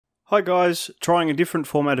Hi guys, trying a different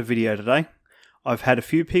format of video today. I've had a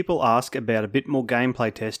few people ask about a bit more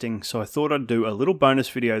gameplay testing, so I thought I'd do a little bonus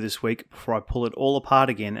video this week before I pull it all apart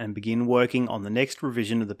again and begin working on the next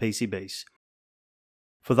revision of the PCBs.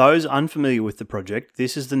 For those unfamiliar with the project,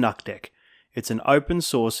 this is the NucDeck. It's an open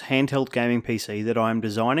source handheld gaming PC that I am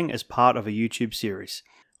designing as part of a YouTube series.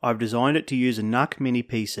 I've designed it to use a NUC mini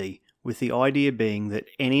PC, with the idea being that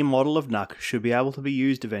any model of NUC should be able to be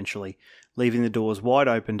used eventually, leaving the doors wide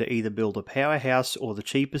open to either build a powerhouse or the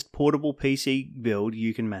cheapest portable PC build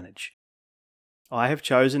you can manage. I have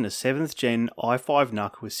chosen a 7th gen i5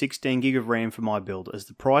 NUC with 16GB of RAM for my build, as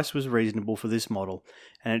the price was reasonable for this model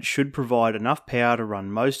and it should provide enough power to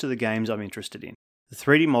run most of the games I'm interested in. The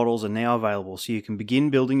 3D models are now available, so you can begin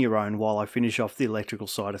building your own while I finish off the electrical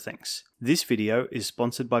side of things. This video is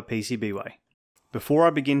sponsored by PCBWay. Before I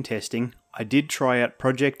begin testing, I did try out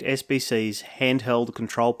Project SBC's handheld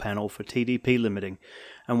control panel for TDP limiting,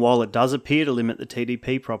 and while it does appear to limit the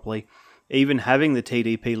TDP properly, even having the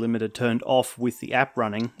TDP limiter turned off with the app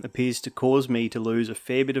running appears to cause me to lose a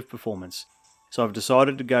fair bit of performance, so I've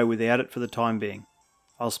decided to go without it for the time being.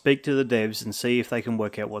 I'll speak to the devs and see if they can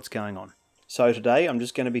work out what's going on. So today I'm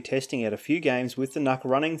just going to be testing out a few games with the NUC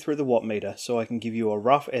running through the watt meter so I can give you a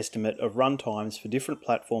rough estimate of run times for different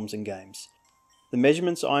platforms and games. The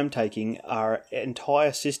measurements I'm taking are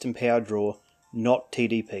entire system power draw, not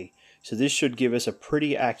TDP, so this should give us a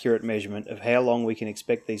pretty accurate measurement of how long we can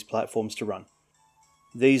expect these platforms to run.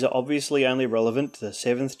 These are obviously only relevant to the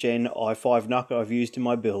 7th gen i5 NUC I've used in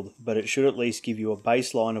my build, but it should at least give you a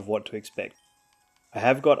baseline of what to expect. I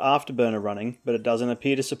have got Afterburner running, but it doesn't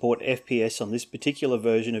appear to support FPS on this particular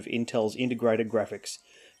version of Intel's integrated graphics,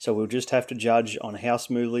 so we'll just have to judge on how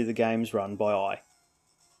smoothly the games run by eye.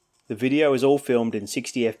 The video is all filmed in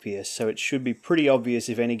 60 FPS, so it should be pretty obvious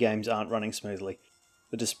if any games aren't running smoothly.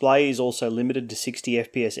 The display is also limited to 60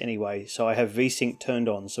 FPS anyway, so I have VSync turned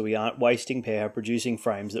on so we aren't wasting power producing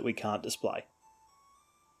frames that we can't display.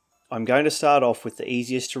 I'm going to start off with the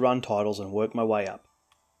easiest to run titles and work my way up.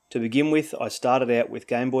 To begin with, I started out with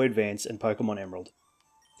Game Boy Advance and Pokemon Emerald.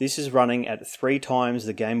 This is running at 3 times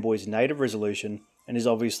the Game Boy's native resolution and is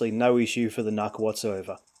obviously no issue for the NUC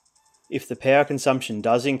whatsoever. If the power consumption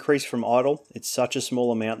does increase from idle, it's such a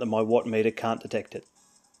small amount that my watt meter can't detect it.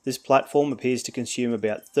 This platform appears to consume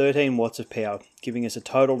about 13 watts of power, giving us a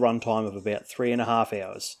total runtime of about 3.5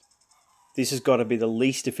 hours. This has got to be the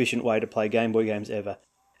least efficient way to play Game Boy games ever,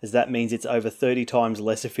 as that means it's over 30 times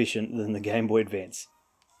less efficient than the Game Boy Advance.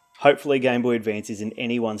 Hopefully Game Boy Advance isn't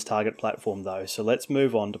anyone's target platform though, so let's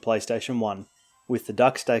move on to PlayStation 1 with the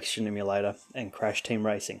Duckstation emulator and Crash Team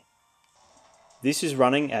Racing. This is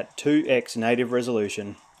running at 2x native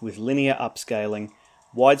resolution with linear upscaling,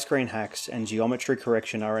 widescreen hacks and geometry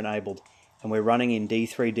correction are enabled, and we're running in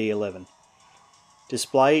D3D11.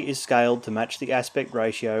 Display is scaled to match the aspect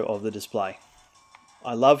ratio of the display.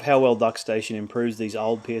 I love how well Duckstation improves these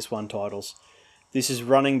old PS1 titles. This is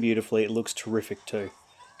running beautifully, it looks terrific too.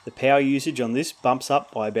 The power usage on this bumps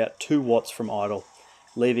up by about 2 watts from idle,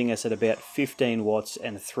 leaving us at about 15 watts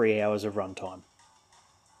and 3 hours of runtime.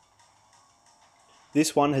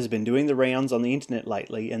 This one has been doing the rounds on the internet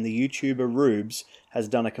lately, and the YouTuber Rubes has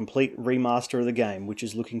done a complete remaster of the game, which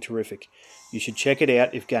is looking terrific. You should check it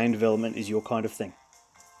out if game development is your kind of thing.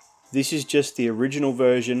 This is just the original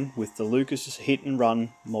version with the Lucas Hit and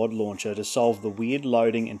Run mod launcher to solve the weird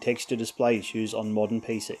loading and texture display issues on modern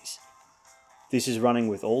PCs. This is running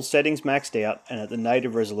with all settings maxed out and at the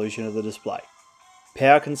native resolution of the display.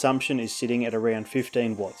 Power consumption is sitting at around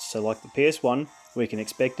 15 watts, so like the PS1, we can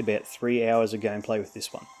expect about 3 hours of gameplay with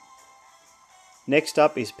this one. Next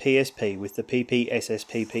up is PSP with the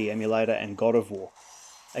PPSSPP emulator and God of War.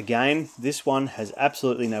 Again, this one has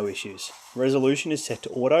absolutely no issues. Resolution is set to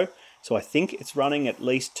auto, so I think it's running at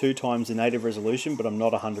least 2 times the native resolution, but I'm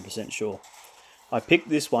not 100% sure. I picked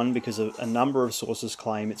this one because a number of sources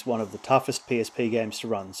claim it's one of the toughest PSP games to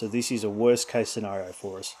run, so this is a worst case scenario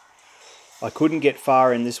for us. I couldn't get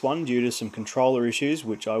far in this one due to some controller issues,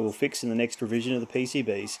 which I will fix in the next revision of the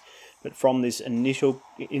PCBs, but from this initial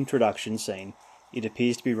introduction scene, it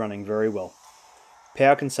appears to be running very well.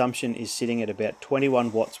 Power consumption is sitting at about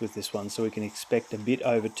 21 watts with this one, so we can expect a bit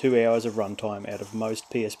over 2 hours of runtime out of most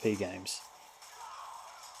PSP games.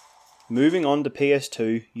 Moving on to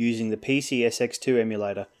PS2 using the PCSX2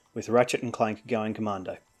 emulator with Ratchet and Clank going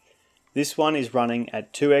commando. This one is running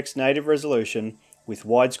at 2x native resolution with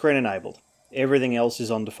widescreen enabled. Everything else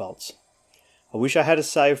is on defaults. I wish I had a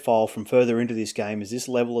save file from further into this game, as this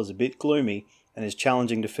level is a bit gloomy and is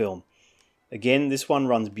challenging to film. Again, this one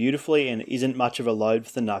runs beautifully and isn't much of a load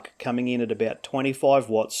for the NUC, coming in at about 25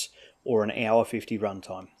 watts or an hour 50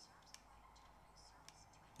 runtime.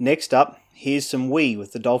 Next up, here's some Wii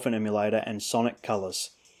with the Dolphin emulator and Sonic colours.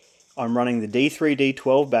 I'm running the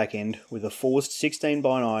D3D12 backend with a forced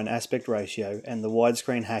 16:9 aspect ratio and the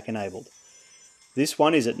widescreen hack enabled. This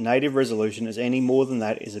one is at native resolution, as any more than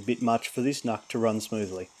that is a bit much for this NucDeck to run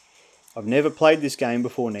smoothly. I've never played this game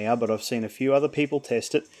before now, but I've seen a few other people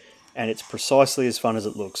test it, and it's precisely as fun as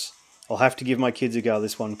it looks. I'll have to give my kids a go at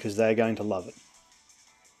this one because they're going to love it.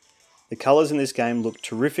 The colours in this game look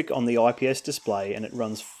terrific on the IPS display, and it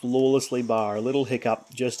runs flawlessly bar a little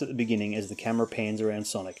hiccup just at the beginning as the camera pans around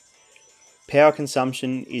Sonic. Power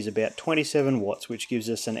consumption is about 27 watts, which gives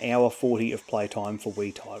us an hour 40 of playtime for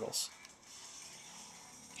Wii titles.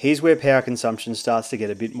 Here's where power consumption starts to get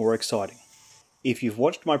a bit more exciting. If you've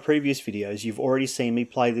watched my previous videos, you've already seen me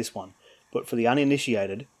play this one, but for the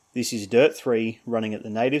uninitiated, this is Dirt 3 running at the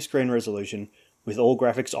native screen resolution with all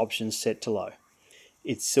graphics options set to low.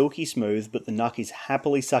 It's silky smooth, but the NucDeck is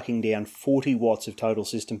happily sucking down 40 watts of total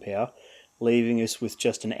system power, leaving us with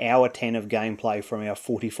just an hour 10 of gameplay from our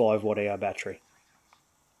 45 watt hour battery.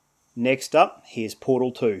 Next up, here's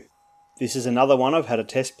Portal 2. This is another one I've had a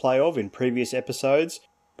test play of in previous episodes,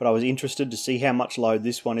 but I was interested to see how much load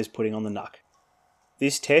this one is putting on the NucDeck.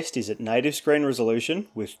 This test is at native screen resolution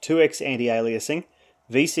with 2x anti-aliasing,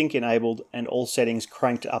 VSync enabled and all settings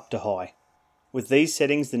cranked up to high. With these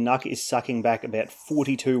settings, the NucDeck is sucking back about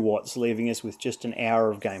 42 watts, leaving us with just an hour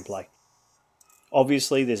of gameplay.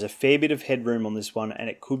 Obviously, there's a fair bit of headroom on this one, and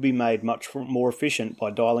it could be made much more efficient by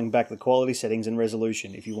dialing back the quality settings and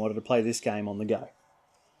resolution if you wanted to play this game on the go.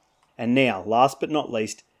 And now, last but not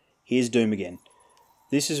least, here's Doom again.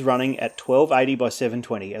 This is running at 1280 by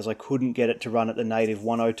 720, as I couldn't get it to run at the native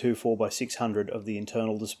 1024 by 600 of the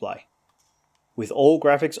internal display. With all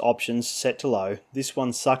graphics options set to low, this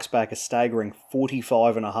one sucks back a staggering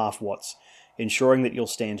 45.5 watts, ensuring that you'll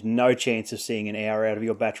stand no chance of seeing an hour out of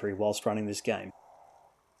your battery whilst running this game.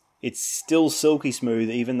 It's still silky smooth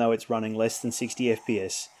even though it's running less than 60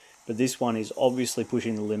 FPS, but this one is obviously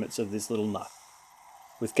pushing the limits of this little NucDeck.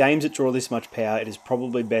 With games that draw this much power, it is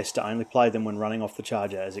probably best to only play them when running off the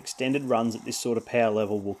charger, as extended runs at this sort of power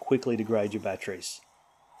level will quickly degrade your batteries.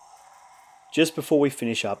 Just before we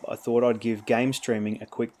finish up, I thought I'd give game streaming a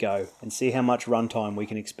quick go and see how much runtime we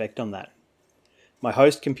can expect on that. My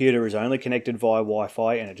host computer is only connected via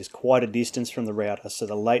Wi-Fi and it is quite a distance from the router, so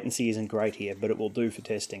the latency isn't great here, but it will do for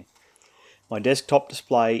testing. My desktop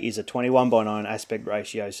display is a 21:9 aspect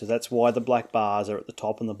ratio, so that's why the black bars are at the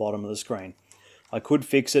top and the bottom of the screen. I could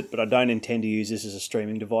fix it, but I don't intend to use this as a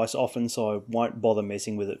streaming device often, so I won't bother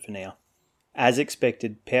messing with it for now. As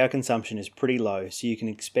expected, power consumption is pretty low, so you can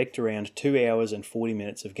expect around 2 hours and 40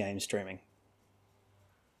 minutes of game streaming.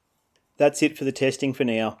 That's it for the testing for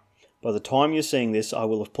now. By the time you're seeing this, I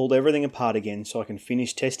will have pulled everything apart again so I can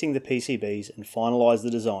finish testing the PCBs and finalise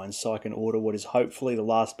the designs so I can order what is hopefully the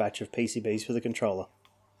last batch of PCBs for the controller.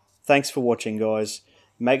 Thanks for watching, guys.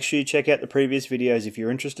 Make sure you check out the previous videos if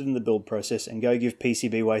you're interested in the build process, and go give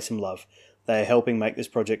PCBWay some love. They are helping make this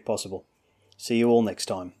project possible. See you all next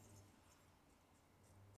time.